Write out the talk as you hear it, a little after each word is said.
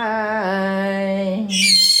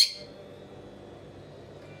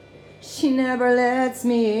never lets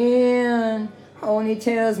me in, only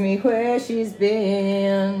tells me where she's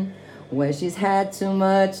been, where she's had too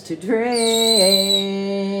much to drink.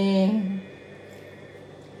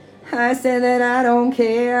 I say that I don't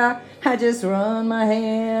care, I just run my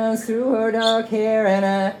hands through her dark hair, and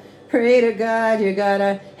I pray to God you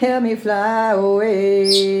gotta help me fly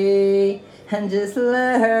away, and just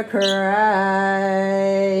let her cry.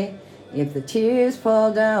 If the tears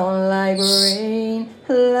fall down like rain,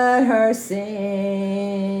 let her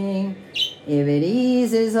sing. If it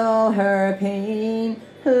eases all her pain,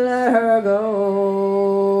 let her go.